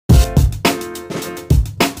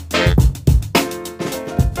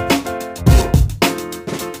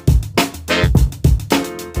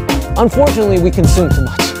Unfortunately, we consume too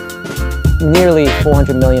much. Nearly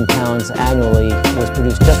 400 million pounds annually was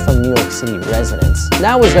produced just from New York City residents.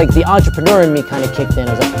 That was like the entrepreneur in me kind of kicked in.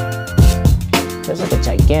 I was like, there's like a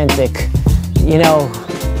gigantic, you know,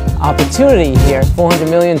 opportunity here. 400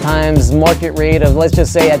 million times market rate of, let's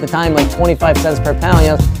just say at the time, like 25 cents per pound. You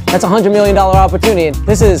know, that's a $100 million opportunity. And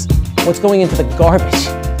this is what's going into the garbage.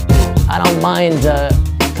 I don't mind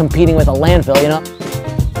competing with a landfill, you know.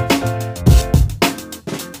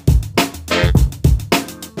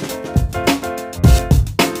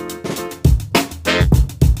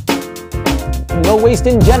 No waste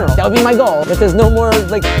in general. That would be my goal. That there's no more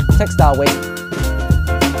like textile waste.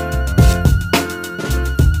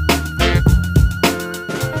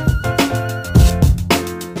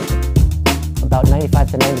 About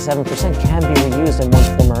 95 to 97% can be reused in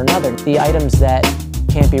one form or another. The items that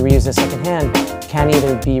can't be reused as secondhand can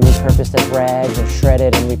either be repurposed as rags or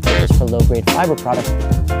shredded and repurposed for low-grade fiber products.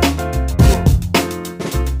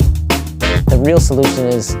 The real solution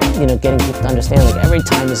is, you know, getting people to understand, like, every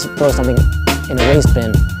time you throw something in a waste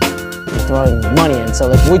bin, you're throwing money in. So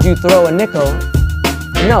like, would you throw a nickel?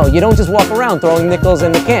 No, you don't just walk around throwing nickels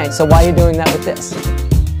in the can. So why are you doing that with this?